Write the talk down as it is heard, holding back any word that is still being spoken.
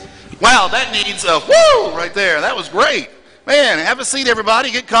Wow, that needs a whoo right there. That was great. Man, have a seat,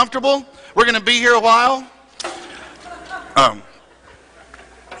 everybody. Get comfortable. We're going to be here a while.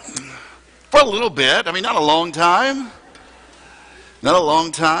 For a little bit. I mean, not a long time. Not a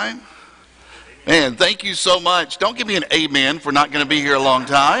long time. Man, thank you so much. Don't give me an amen for not going to be here a long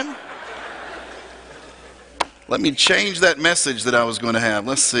time. Let me change that message that I was going to have.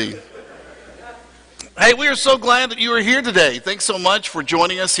 Let's see. Hey, we are so glad that you are here today. Thanks so much for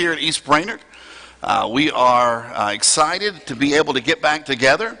joining us here at East Brainerd. We are excited to be able to get back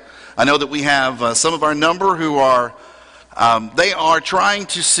together. I know that we have some of our number who are, they are trying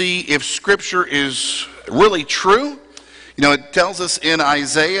to see if Scripture is really true. You know, it tells us in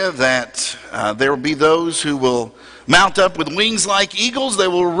Isaiah that there will be those who will mount up with wings like eagles. They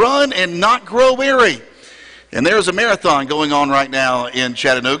will run and not grow weary. And there's a marathon going on right now in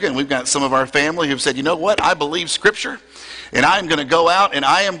Chattanooga, and we've got some of our family who've said, you know what, I believe Scripture, and I'm going to go out and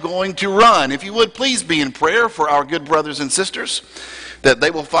I am going to run. If you would, please be in prayer for our good brothers and sisters, that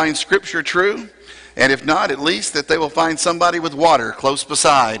they will find Scripture true, and if not, at least that they will find somebody with water close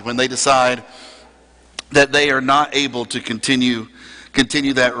beside when they decide that they are not able to continue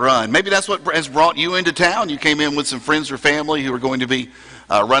that run. Maybe that's what has brought you into town. You came in with some friends or family who are going to be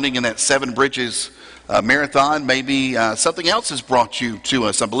running in that Seven Bridges marathon. Maybe something else has brought you to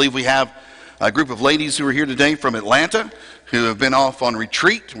us. I believe we have a group of ladies who are here today from Atlanta who have been off on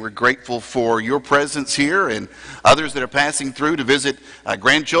retreat. We're grateful for your presence here, and others that are passing through to visit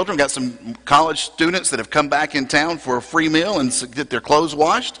grandchildren. Got some college students that have come back in town for a free meal and get their clothes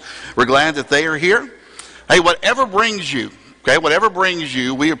washed. We're glad that they are here. Hey, whatever brings you,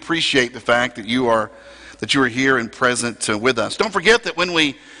 we appreciate the fact that you are here and present with us. Don't forget that when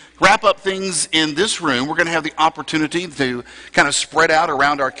we wrap up things in this room, we're going to have the opportunity to kind of spread out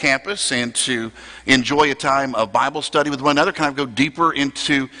around our campus and to enjoy a time of Bible study with one another, kind of go deeper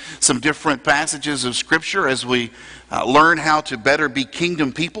into some different passages of Scripture as we learn how to better be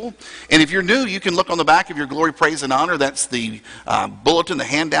kingdom people. And if you're new, you can look on the back of your Glory, Praise, and Honor. That's the bulletin, the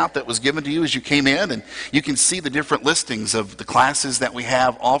handout that was given to you as you came in, and you can see the different listings of the classes that we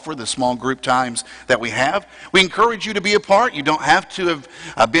have offered, the small group times that we have. We encourage you to be a part. You don't have to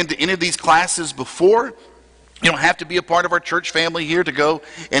have been to any of these classes before. You don't have to be a part of our church family here to go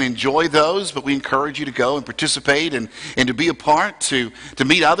and enjoy those, but we encourage you to go and participate and to be a part, to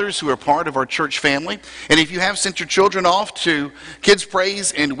meet others who are part of our church family. And if you have sent your children off to Kids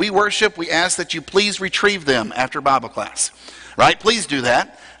Praise and We Worship, we ask that you please retrieve them after Bible class. Right? Please do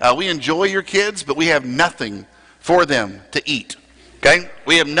that. We enjoy your kids, but we have nothing for them to eat. Okay?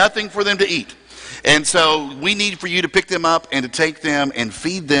 We have nothing for them to eat. And so we need for you to pick them up and to take them and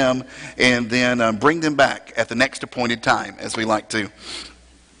feed them and then bring them back at the next appointed time, as we like to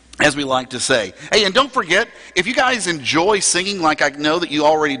say. Hey, and don't forget, if you guys enjoy singing like I know that you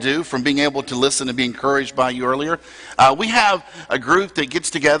already do from being able to listen and be encouraged by you earlier, we have a group that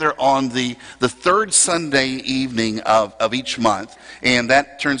gets together on the third Sunday evening of each month, and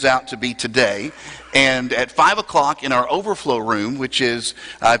that turns out to be today. And at 5 o'clock in our overflow room, which is,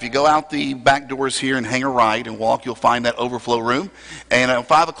 if you go out the back doors here and hang a right and walk, you'll find that overflow room. And at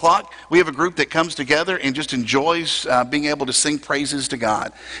 5 o'clock, we have a group that comes together and just enjoys being able to sing praises to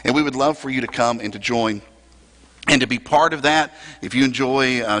God. And we would love for you to come and to join and to be part of that. If you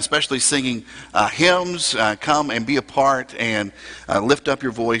enjoy especially singing hymns, come and be a part and lift up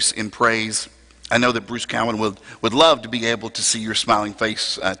your voice in praise. I know that Bruce Cowan would love to be able to see your smiling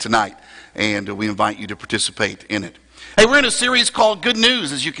face tonight. And we invite you to participate in it. Hey, we're in a series called Good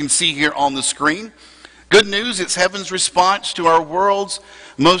News, as you can see here on the screen. Good news, it's heaven's response to our world's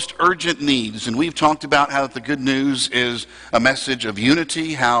most urgent needs. And we've talked about how the good news is a message of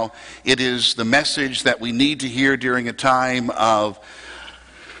unity, how it is the message that we need to hear during a time of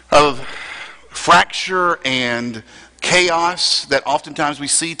fracture and chaos that oftentimes we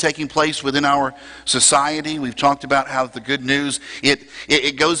see taking place within our society. We've talked about how the good news,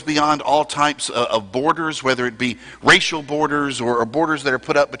 it goes beyond all types of borders, whether it be racial borders or borders that are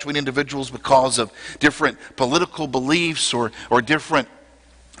put up between individuals because of different political beliefs or different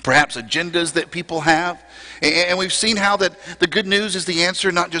perhaps agendas that people have. And we've seen how that the good news is the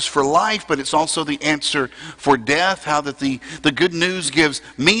answer not just for life, but it's also the answer for death. How that the good news gives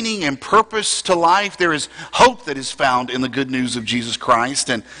meaning and purpose to life. There is hope that is found in the good news of Jesus Christ.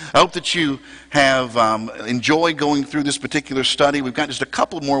 And I hope that you have enjoyed going through this particular study. We've got just a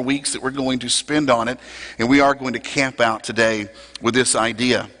couple more weeks that we're going to spend on it. And we are going to camp out today with this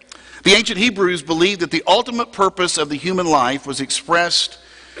idea. The ancient Hebrews believed that the ultimate purpose of the human life was expressed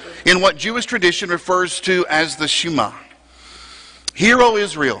in what Jewish tradition refers to as the Shema. Hear, O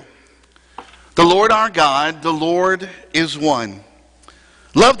Israel, the Lord our God, the Lord is one.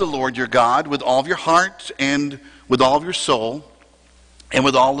 Love the Lord your God with all of your heart and with all of your soul and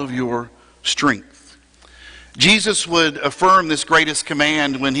with all of your strength. Jesus would affirm this greatest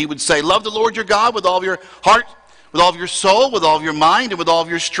command when he would say, love the Lord your God with all of your heart, with all of your soul, with all of your mind, and with all of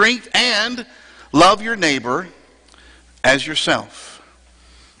your strength, and love your neighbor as yourself.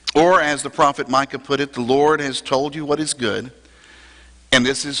 Or as the prophet Micah put it, the Lord has told you what is good, and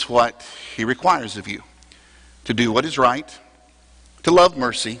this is what he requires of you, to do what is right, to love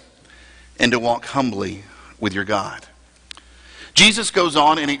mercy, and to walk humbly with your God. Jesus goes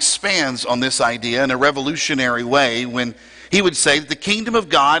on and expands on this idea in a revolutionary way when he would say that the kingdom of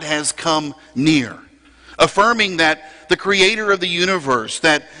God has come near, affirming that the creator of the universe,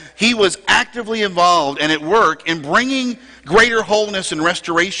 that he was actively involved and at work in bringing greater wholeness and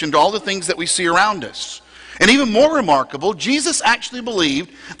restoration to all the things that we see around us. And even more remarkable, Jesus actually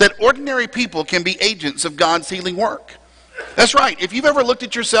believed that ordinary people can be agents of God's healing work. That's right. If you've ever looked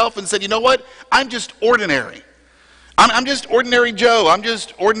at yourself and said, you know what, I'm just ordinary. I'm just ordinary Joe. I'm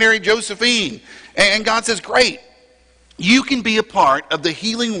just ordinary Josephine. And God says, great. You can be a part of the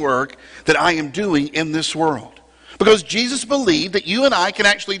healing work that I am doing in this world. Because Jesus believed that you and I can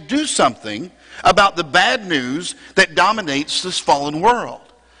actually do something about the bad news that dominates this fallen world.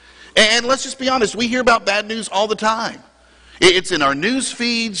 And let's just be honest, we hear about bad news all the time. It's in our news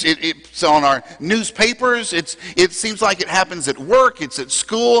feeds, it's on our newspapers, it seems like it happens at work, it's at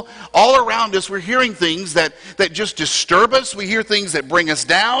school. All around us we're hearing things that just disturb us. We hear things that bring us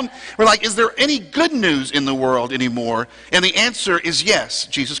down. We're like, is there any good news in the world anymore? And the answer is yes,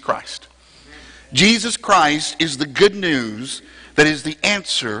 Jesus Christ. Jesus Christ is the good news that is the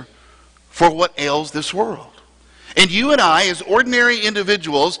answer for what ails this world. And you and I, as ordinary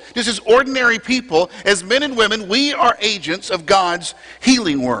individuals, just as ordinary people, as men and women, we are agents of God's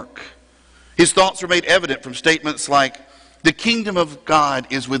healing work. His thoughts are made evident from statements like, the kingdom of God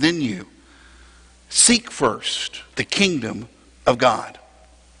is within you. Seek first the kingdom of God.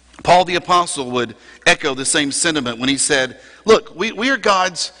 Paul the Apostle would echo the same sentiment when he said, look, we are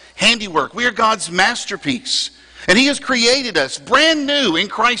God's handiwork. We are God's masterpiece. And he has created us brand new in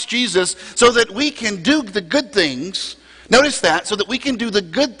Christ Jesus so that we can do the good things. Notice that, so that we can do the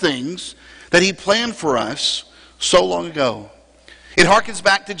good things that he planned for us so long ago. It harkens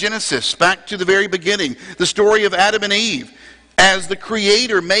back to Genesis, back to the very beginning, the story of Adam and Eve, as the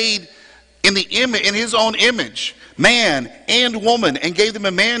Creator made in his own image, man and woman, and gave them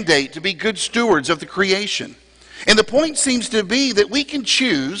a mandate to be good stewards of the creation. And the point seems to be that we can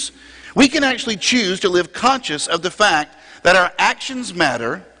actually choose to live conscious of the fact that our actions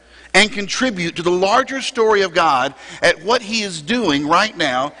matter and contribute to the larger story of God at what he is doing right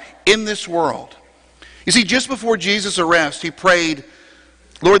now in this world. You see, just before Jesus' arrest, he prayed,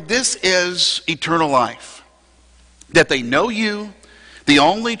 Lord, this is eternal life, that they know you, the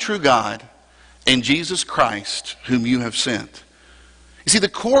only true God, and Jesus Christ, whom you have sent. You see, the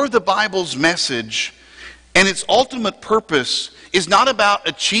core of the Bible's message and its ultimate purpose is not about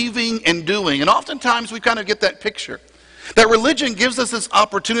achieving and doing. And oftentimes we kind of get that picture. That religion gives us this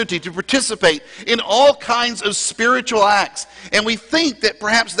opportunity to participate in all kinds of spiritual acts. And we think that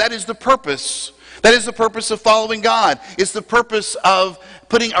perhaps that is the purpose. That is the purpose of following God. It's the purpose of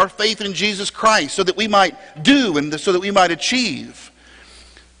putting our faith in Jesus Christ so that we might do and so that we might achieve.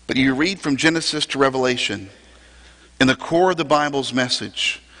 But you read from Genesis to Revelation, in the core of the Bible's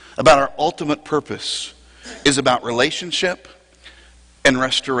message about our ultimate purpose is about relationship and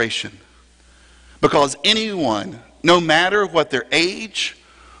restoration. Because anyone, no matter what their age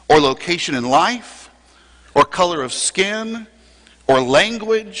or location in life or color of skin or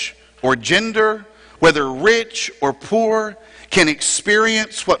language or gender, whether rich or poor, can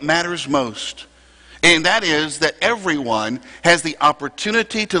experience what matters most. And that is that everyone has the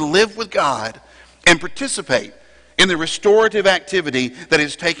opportunity to live with God and participate in the restorative activity that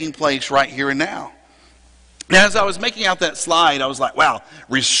is taking place right here and now. Now, as I was making out that slide, I was like, wow,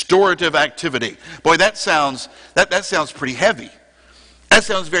 restorative activity. Boy, that sounds pretty heavy. That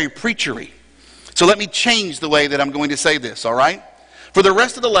sounds very preachery. So let me change the way that I'm going to say this, all right? For the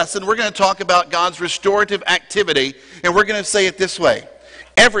rest of the lesson, we're going to talk about God's restorative activity, and we're going to say it this way.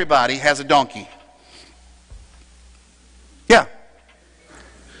 Everybody has a donkey. Yeah.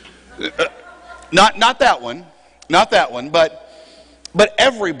 Not that one, but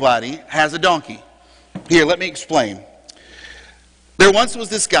everybody has a donkey. Here, let me explain. There once was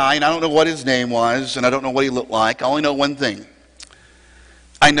this guy, and I don't know what his name was, and I don't know what he looked like. I only know one thing.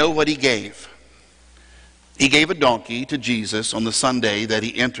 I know what he gave. He gave a donkey to Jesus on the Sunday that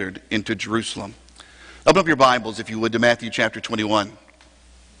he entered into Jerusalem. Open up your Bibles, if you would, to Matthew chapter 21.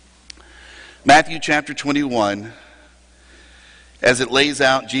 Matthew chapter 21. as it lays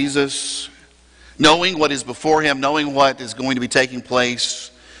out Jesus, knowing what is before him, knowing what is going to be taking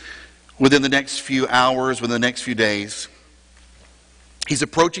place within the next few hours, within the next few days. He's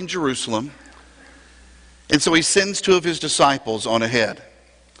approaching Jerusalem, and so he sends two of his disciples on ahead.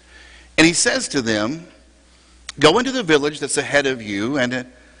 And he says to them, "Go into the village that's ahead of you, and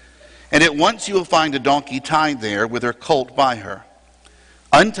at once you will find a donkey tied there with her colt by her.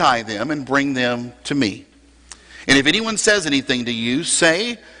 Untie them and bring them to me. And if anyone says anything to you,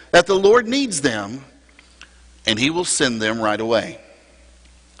 say that the Lord needs them, and he will send them right away."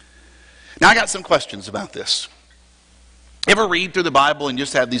 Now, I got some questions about this. Ever read through the Bible and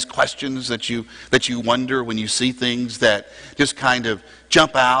just have these questions that you wonder when you see things that just kind of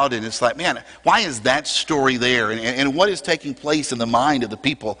jump out, and it's like, man, why is that story there? And what is taking place in the mind of the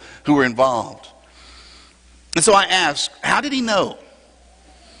people who were involved? And so I ask, how did he know?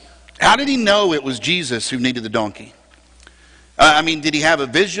 How did he know it was Jesus who needed the donkey? Did he have a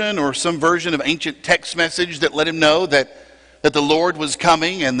vision or some version of ancient text message that let him know that the Lord was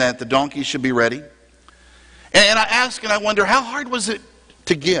coming and that the donkey should be ready? And I ask and I wonder, how hard was it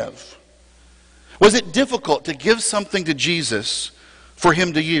to give? Was it difficult to give something to Jesus for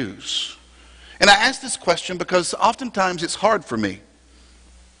him to use? And I ask this question because oftentimes it's hard for me.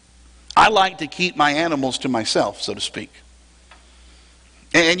 I like to keep my animals to myself, so to speak.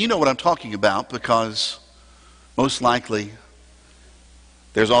 And you know what I'm talking about, because most likely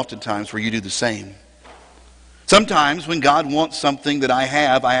there's often times where you do the same. Sometimes when God wants something that I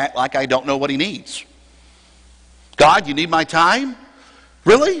have, I act like I don't know what he needs. God, you need my time?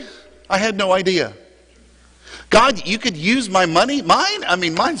 Really? I had no idea. God, you could use my money?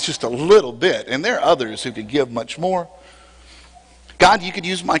 Mine's just a little bit, and there are others who could give much more. God, you could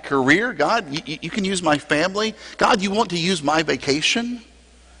use my career? God, you can use my family? God, you want to use my vacation?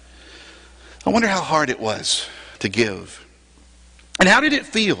 I wonder how hard it was to give. And how did it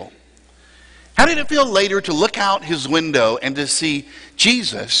feel? How did it feel later to look out his window and to see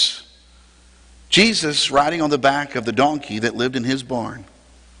Jesus riding on the back of the donkey that lived in his barn?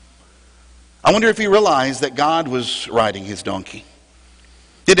 I wonder if he realized that God was riding his donkey.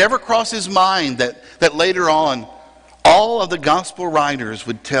 Did it ever cross his mind that later on all of the gospel writers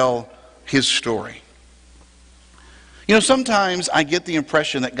would tell his story? You know, sometimes I get the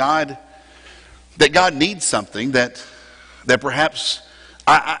impression that God needs something, that perhaps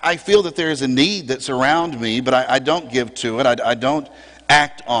I feel that there is a need that's around me, but I don't give to it. I don't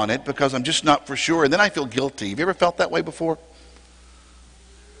act on it because I'm just not for sure. And then I feel guilty. Have you ever felt that way before?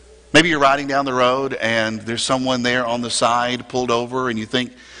 Maybe you're riding down the road and there's someone there on the side pulled over, and you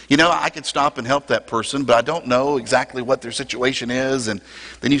think, you know, I could stop and help that person, but I don't know exactly what their situation is. And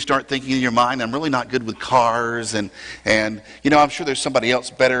then you start thinking in your mind, I'm really not good with cars, and you know, I'm sure there's somebody else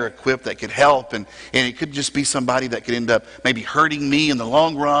better equipped that could help, and it could just be somebody that could end up maybe hurting me in the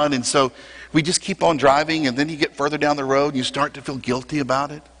long run. And so we just keep on driving, and then you get further down the road and you start to feel guilty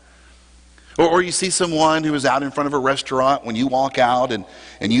about it. Or you see someone who is out in front of a restaurant when you walk out, and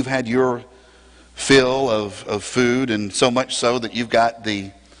you've had your fill of food, and so much so that you've got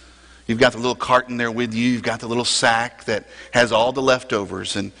the little carton there with you, you've got the little sack that has all the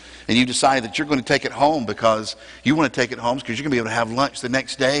leftovers, and you decide that you're going to take it home because you want to take it home because you're going to be able to have lunch the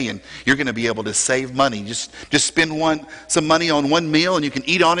next day, and you're going to be able to save money. Just spend some money on one meal, and you can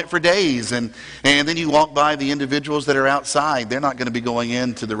eat on it for days. And then you walk by the individuals that are outside. They're not going to be going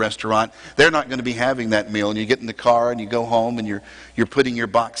into the restaurant. They're not going to be having that meal. And you get in the car and you go home, and you're putting your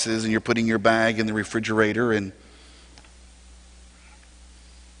boxes and you're putting your bag in the refrigerator, and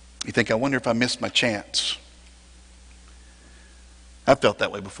you think, I wonder if I missed my chance. I've felt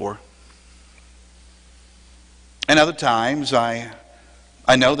that way before. And other times, I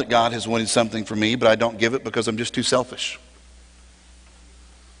know that God has wanted something from me, but I don't give it because I'm just too selfish.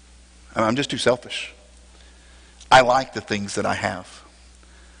 I'm just too selfish. I like the things that I have.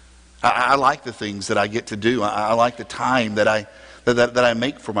 I like the things that I get to do. I like the time that I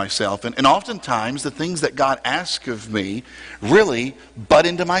make for myself. And oftentimes, the things that God asks of me really butt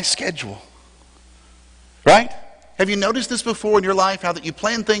into my schedule. Right? Have you noticed this before in your life, how that you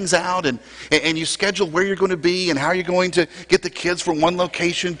plan things out and you schedule where you're going to be and how you're going to get the kids from one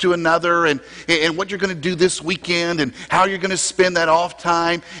location to another, and what you're going to do this weekend and how you're going to spend that off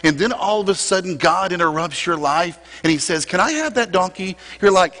time, and then all of a sudden God interrupts your life and he says, can I have that donkey? You're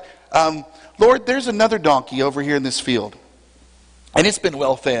like, Lord, there's another donkey over here in this field, and it's been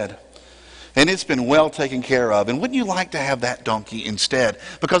well fed, and it's been well taken care of. And wouldn't you like to have that donkey instead?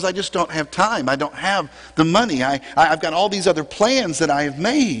 Because I just don't have time. I don't have the money. I've got all these other plans that I have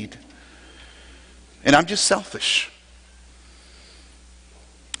made. And I'm just selfish.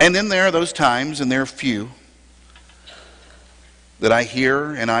 And then there are those times, and there are few, that I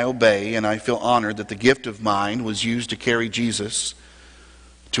hear and I obey, and I feel honored that the gift of mine was used to carry Jesus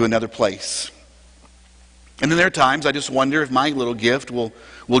to another place. And then there are times I just wonder if my little gift will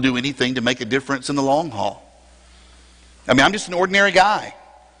do anything to make a difference in the long haul. I mean, I'm just an ordinary guy.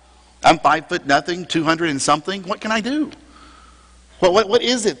 I'm 5'0", 200 and something. What can I do? What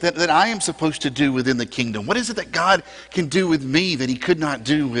is it that I am supposed to do within the kingdom? What is it that God can do with me that he could not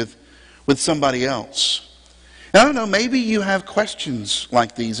do with somebody else? And I don't know, maybe you have questions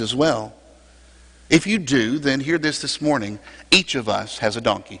like these as well. If you do, then hear this morning. Each of us has a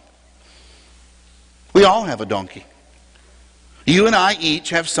donkey. We all have a donkey. You and I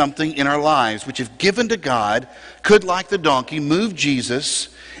each have something in our lives which, if given to God, could, like the donkey, move Jesus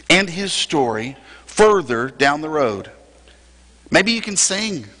and his story further down the road. Maybe you can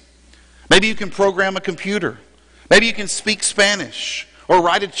sing. Maybe you can program a computer. Maybe you can speak Spanish or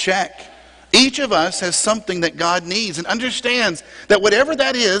write a check. Each of us has something that God needs and understands that whatever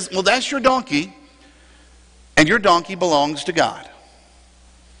that is, well, that's your donkey, and your donkey belongs to God.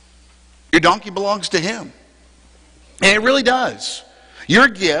 Your donkey belongs to him. And it really does. Your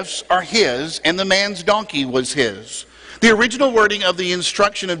gifts are his, and the man's donkey was his. The original wording of the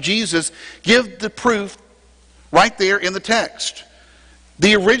instruction of Jesus give the proof right there in the text.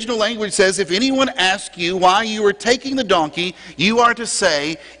 The original language says, if anyone asks you why you are taking the donkey, you are to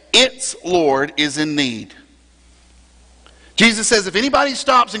say, its Lord is in need. Jesus says, if anybody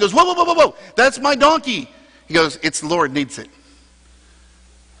stops and goes, whoa, whoa, whoa, whoa, whoa, that's my donkey. He goes, its Lord needs it.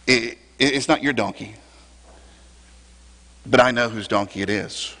 It's not your donkey. But I know whose donkey it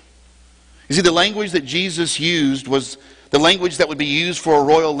is. You see, the language that Jesus used was the language that would be used for a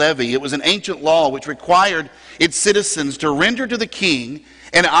royal levy. It was an ancient law which required its citizens to render to the king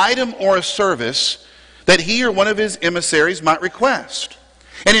an item or a service that he or one of his emissaries might request.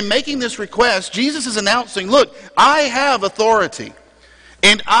 And in making this request, Jesus is announcing, look, I have authority,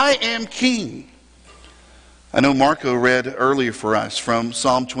 and I am king. I know Marco read earlier for us from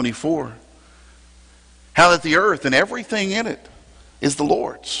Psalm 24, how that the earth and everything in it is the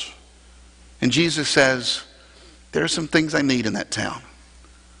Lord's. And Jesus says, there are some things I need in that town.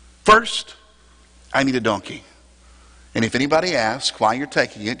 First, I need a donkey. And if anybody asks why you're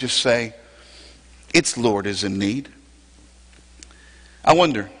taking it, just say, its Lord is in need. I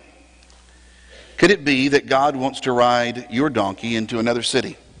wonder, could it be that God wants to ride your donkey into another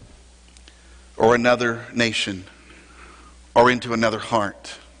city, or another nation, or into another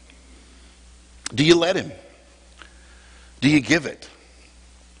heart? Do you let him? Do you give it?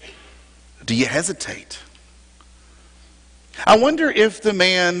 Do you hesitate? I wonder if the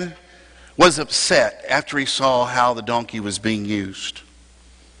man was upset after he saw how the donkey was being used.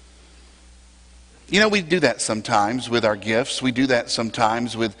 You know, we do that sometimes with our gifts. We do that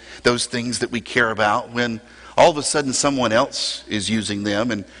sometimes with those things that we care about when all of a sudden someone else is using them,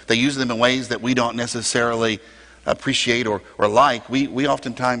 and they use them in ways that we don't necessarily appreciate or like. We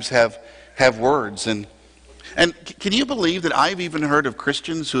oftentimes have words. And can you believe that I've even heard of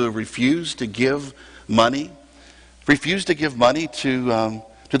Christians who have refused to give money to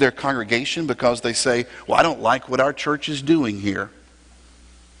their congregation because they say, well, I don't like what our church is doing here.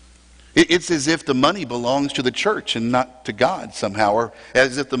 It's as if the money belongs to the church and not to God somehow, or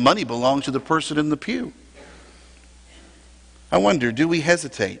as if the money belongs to the person in the pew. I wonder, do we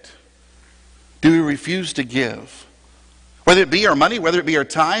hesitate? Do we refuse to give? Whether it be our money, whether it be our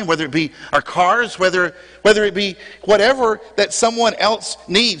time, whether it be our cars, whether it be whatever that someone else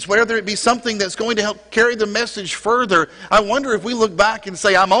needs, whether it be something that's going to help carry the message further. I wonder if we look back and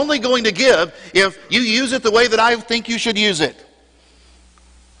say, I'm only going to give if you use it the way that I think you should use it.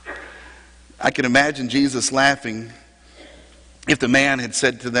 I can imagine Jesus laughing if the man had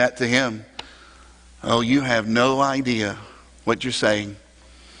said to him, oh, you have no idea what you're saying.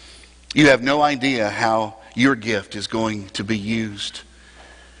 You have no idea how your gift is going to be used.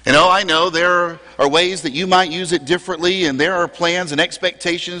 And oh, I know there are ways that you might use it differently, and there are plans and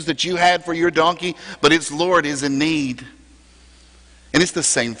expectations that you had for your donkey, but its Lord is in need. And it's the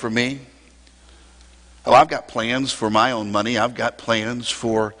same for me. Oh, I've got plans for my own money. I've got plans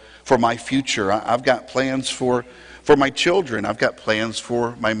for my future. I've got plans for my children. I've got plans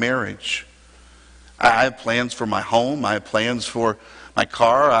for my marriage. I have plans for my home. I have plans for my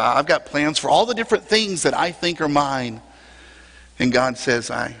car. I've got plans for all the different things that I think are mine. And God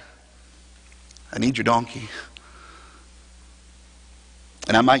says, I need your donkey.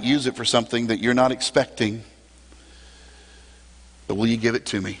 And I might use it for something that you're not expecting. But will you give it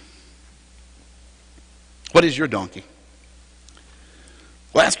to me? What is your donkey?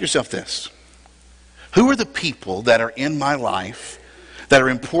 Well, ask yourself this. Who are the people that are in my life that are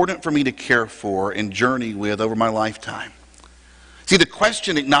important for me to care for and journey with over my lifetime? See, the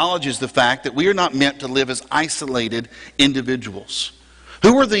question acknowledges the fact that we are not meant to live as isolated individuals.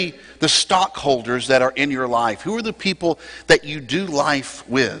 Who are the stockholders that are in your life? Who are the people that you do life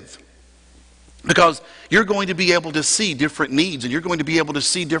with? Because you're going to be able to see different needs, and you're going to be able to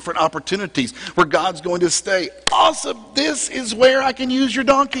see different opportunities where God's going to say, awesome, this is where I can use your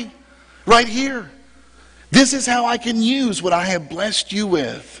donkey, right here. This is how I can use what I have blessed you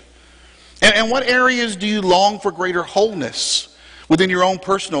with. And what areas do you long for greater wholeness within your own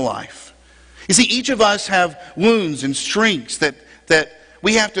personal life? You see, each of us have wounds and strengths that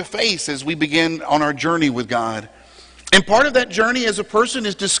we have to face as we begin on our journey with God. And part of that journey as a person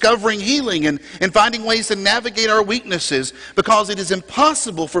is discovering healing and finding ways to navigate our weaknesses, because it is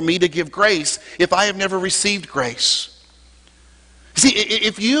impossible for me to give grace if I have never received grace. See,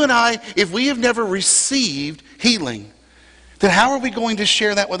 if we have never received healing, then how are we going to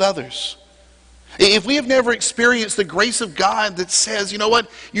share that with others? If we have never experienced the grace of God that says, you know what,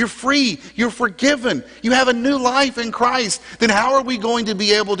 you're free, you're forgiven, you have a new life in Christ, then how are we going to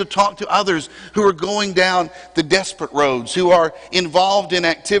be able to talk to others who are going down the desperate roads, who are involved in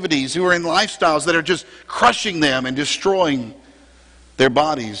activities, who are in lifestyles that are just crushing them and destroying their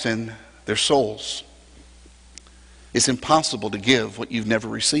bodies and their souls? It's impossible to give what you've never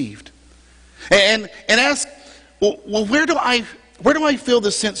received. And ask, well, where do I feel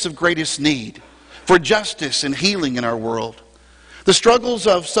the sense of greatest need for justice and healing in our world? The struggles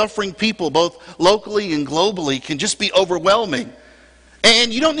of suffering people, both locally and globally, can just be overwhelming.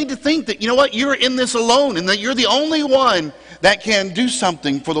 And you don't need to think that, you know what, you're in this alone and that you're the only one that can do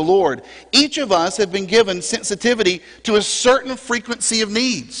something for the Lord. Each of us have been given sensitivity to a certain frequency of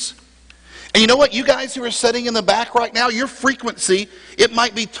needs. And you know what, you guys who are sitting in the back right now, your frequency, it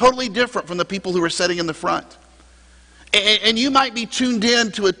might be totally different from the people who are sitting in the front. And you might be tuned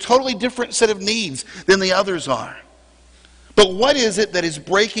in to a totally different set of needs than the others are. But what is it that is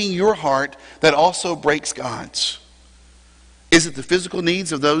breaking your heart that also breaks God's? Is it the physical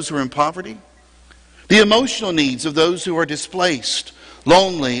needs of those who are in poverty? The emotional needs of those who are displaced,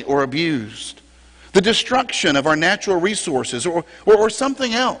 lonely, or abused? The destruction of our natural resources, or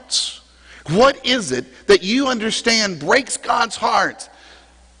something else? What is it that you understand breaks God's heart?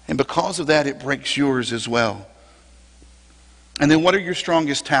 And because of that, it breaks yours as well. And then what are your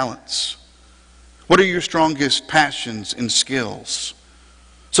strongest talents? What are your strongest passions and skills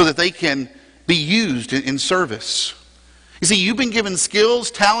so that they can be used in service? You see, you've been given skills,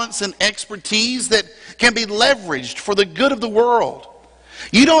 talents, and expertise that can be leveraged for the good of the world.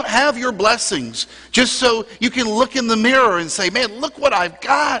 You don't have your blessings just so you can look in the mirror and say, man, look what I've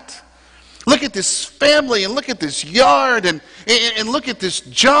got. Look at this family, and look at this yard, and look at this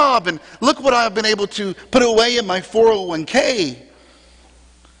job, and look what I've been able to put away in my 401k.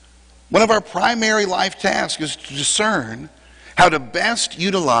 One of our primary life tasks is to discern how to best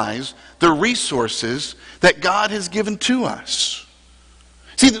utilize the resources that God has given to us.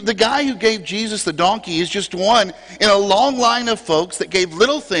 See, the guy who gave Jesus the donkey is just one in a long line of folks that gave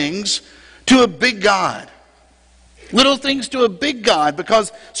little things to a big God. Little things to a big God,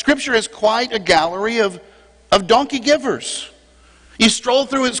 because Scripture has quite a gallery of donkey givers. You stroll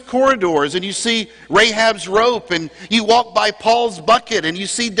through its corridors and you see Rahab's rope, and you walk by Paul's bucket and you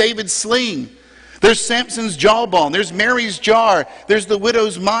see David's sling. There's Samson's jawbone, there's Mary's jar, there's the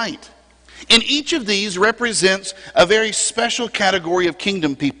widow's mite. And each of these represents a very special category of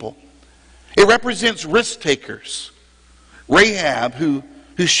kingdom people. It represents risk takers. Rahab, who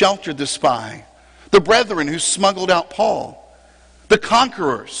sheltered the spy. The brethren who smuggled out Paul. The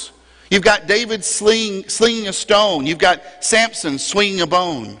conquerors. You've got David slinging a stone. You've got Samson swinging a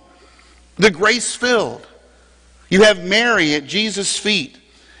bone. The grace-filled. You have Mary at Jesus' feet.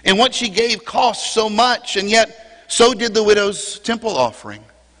 And what she gave cost so much, and yet so did the widow's temple offering.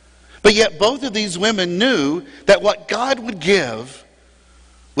 But yet both of these women knew that what God would give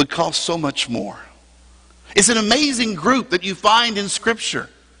would cost so much more. It's an amazing group that you find in Scripture.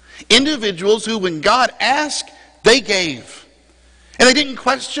 Individuals who, when God asked, they gave. And they didn't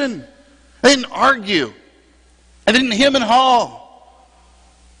question. They didn't argue. They didn't hem and haw.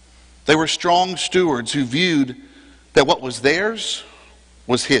 They were strong stewards who viewed that what was theirs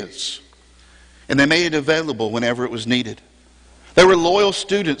was His. And they made it available whenever it was needed. They were loyal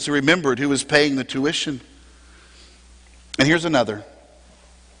students who remembered who was paying the tuition. And here's another.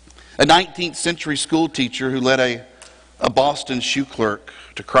 A 19th century school teacher who led a Boston shoe clerk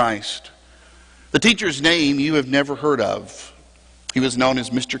to Christ. The teacher's name you have never heard of. He was known as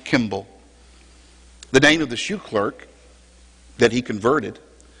Mr. Kimball. The name of the shoe clerk that he converted,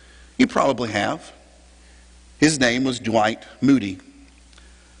 you probably have. His name was Dwight Moody.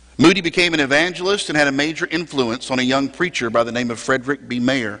 Moody became an evangelist and had a major influence on a young preacher by the name of Frederick B.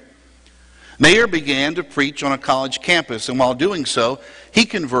 Mayer. Mayer began to preach on a college campus, and while doing so, he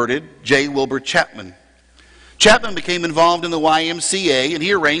converted J. Wilbur Chapman. Chapman became involved in the YMCA, and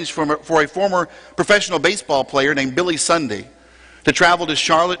he arranged for a former professional baseball player named Billy Sunday to travel to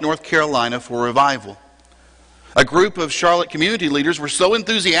Charlotte, North Carolina for a revival. A group of Charlotte community leaders were so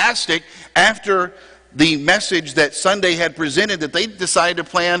enthusiastic after the message that Sunday had presented that they decided to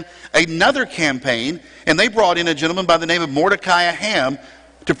plan another campaign, and they brought in a gentleman by the name of Mordecai Ham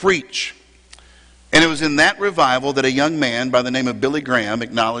to preach. And it was in that revival that a young man by the name of Billy Graham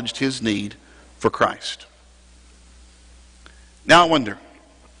acknowledged his need for Christ. Now I wonder,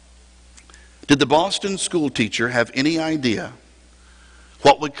 did the Boston school teacher have any idea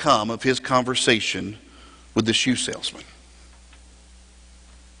what would come of his conversation with the shoe salesman?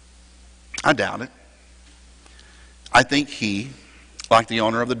 I doubt it. I think he, like the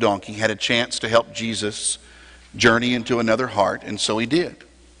owner of the donkey, had a chance to help Jesus journey into another heart, and so he did.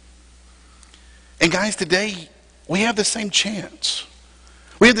 And guys, today we have the same chance.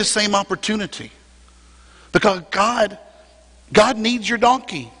 We have the same opportunity. Because God needs your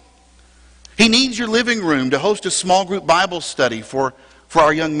donkey. He needs your living room to host a small group Bible study for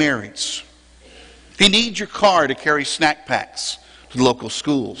our young marrieds. He needs your car to carry snack packs to the local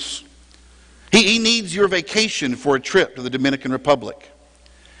schools. He needs your vacation for a trip to the Dominican Republic.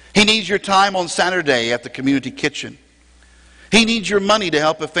 He needs your time on Saturday at the community kitchen. He needs your money to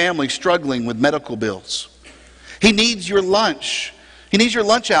help a family struggling with medical bills. He needs your lunch. He needs your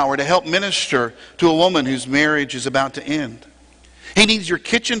lunch hour to help minister to a woman whose marriage is about to end. He needs your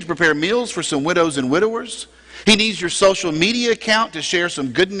kitchen to prepare meals for some widows and widowers. He needs your social media account to share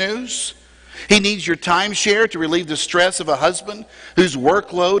some good news. He needs your timeshare to relieve the stress of a husband whose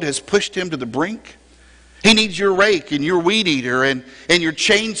workload has pushed him to the brink. He needs your rake and your weed eater and your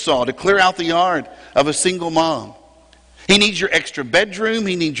chainsaw to clear out the yard of a single mom. He needs your extra bedroom.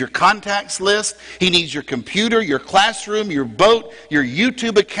 He needs your contacts list. He needs your computer, your classroom, your boat, your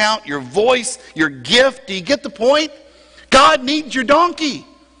YouTube account, your voice, your gift. Do you get the point? God needs your donkey.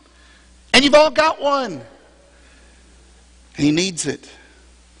 And you've all got one. And He needs it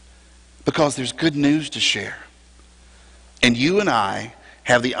because there's good news to share. And you and I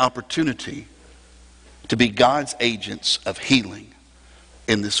have the opportunity to be God's agents of healing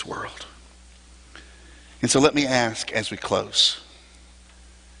in this world. And so let me ask as we close,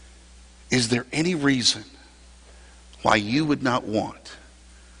 is there any reason why you would not want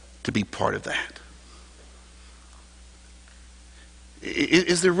to be part of that?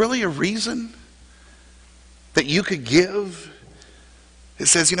 Is there really a reason that you could give that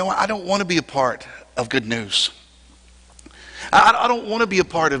says, you know what, I don't want to be a part of good news. I don't want to be a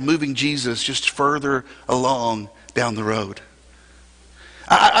part of moving Jesus just further along down the road.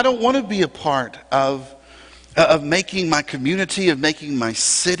 I don't want to be a part of making my community, of making my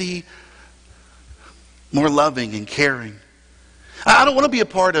city more loving and caring. I don't want to be a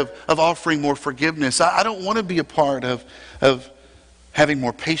part of offering more forgiveness. I don't want to be a part of having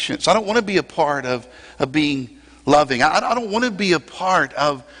more patience. I don't want to be a part of being loving. I don't want to be a part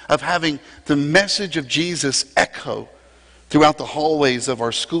of having the message of Jesus echo throughout the hallways of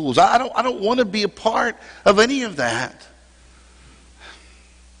our schools. I don't want to be a part of any of that.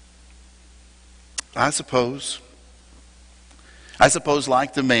 I suppose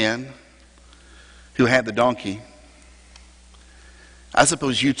like the man who had the donkey, I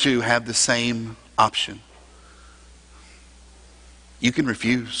suppose you too have the same option. You can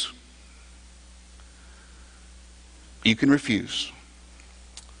refuse. You can refuse.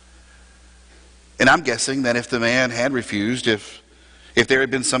 And I'm guessing that if the man had refused, if there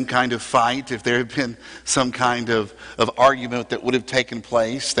had been some kind of fight, if there had been some kind of argument that would have taken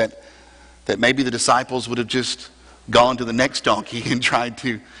place, that maybe the disciples would have just gone to the next donkey and tried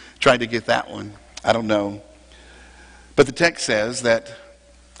to get that one. I don't know. But the text says that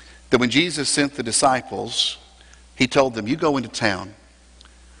when Jesus sent the disciples, He told them, you go into town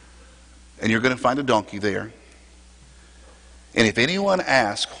and you're going to find a donkey there. And if anyone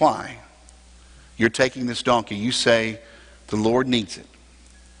asks why you're taking this donkey, you say, the Lord needs it.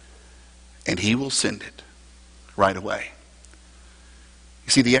 And He will send it right away.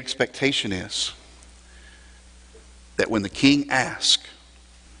 You see, the expectation is that when the king asks,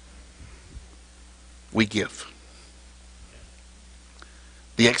 we give.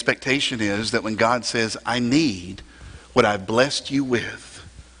 The expectation is that when God says, I need what I've blessed you with,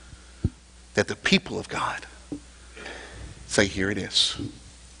 that the people of God say, here it is.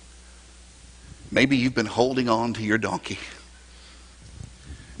 Maybe you've been holding on to your donkey.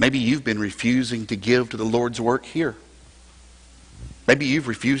 Maybe you've been refusing to give to the Lord's work here. Maybe you've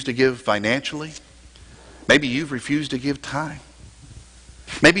refused to give financially. Maybe you've refused to give time.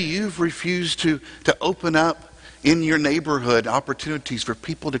 Maybe you've refused to open up in your neighborhood opportunities for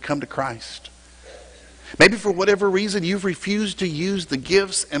people to come to Christ. Maybe for whatever reason you've refused to use the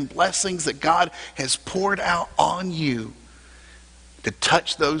gifts and blessings that God has poured out on you to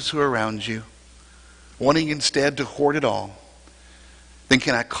touch those who are around you, wanting instead to hoard it all. Then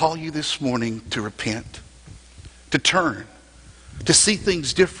can I call you this morning to repent, to turn, to see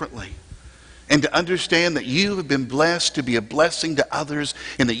things differently, and to understand that you have been blessed to be a blessing to others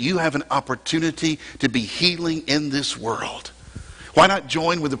and that you have an opportunity to be healing in this world. Why not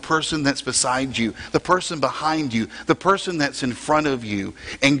join with the person that's beside you, the person behind you, the person that's in front of you,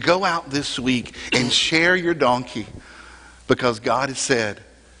 and go out this week and share your donkey, because God has said,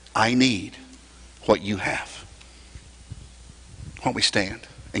 I need what you have. Why don't we stand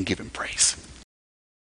and give him praise?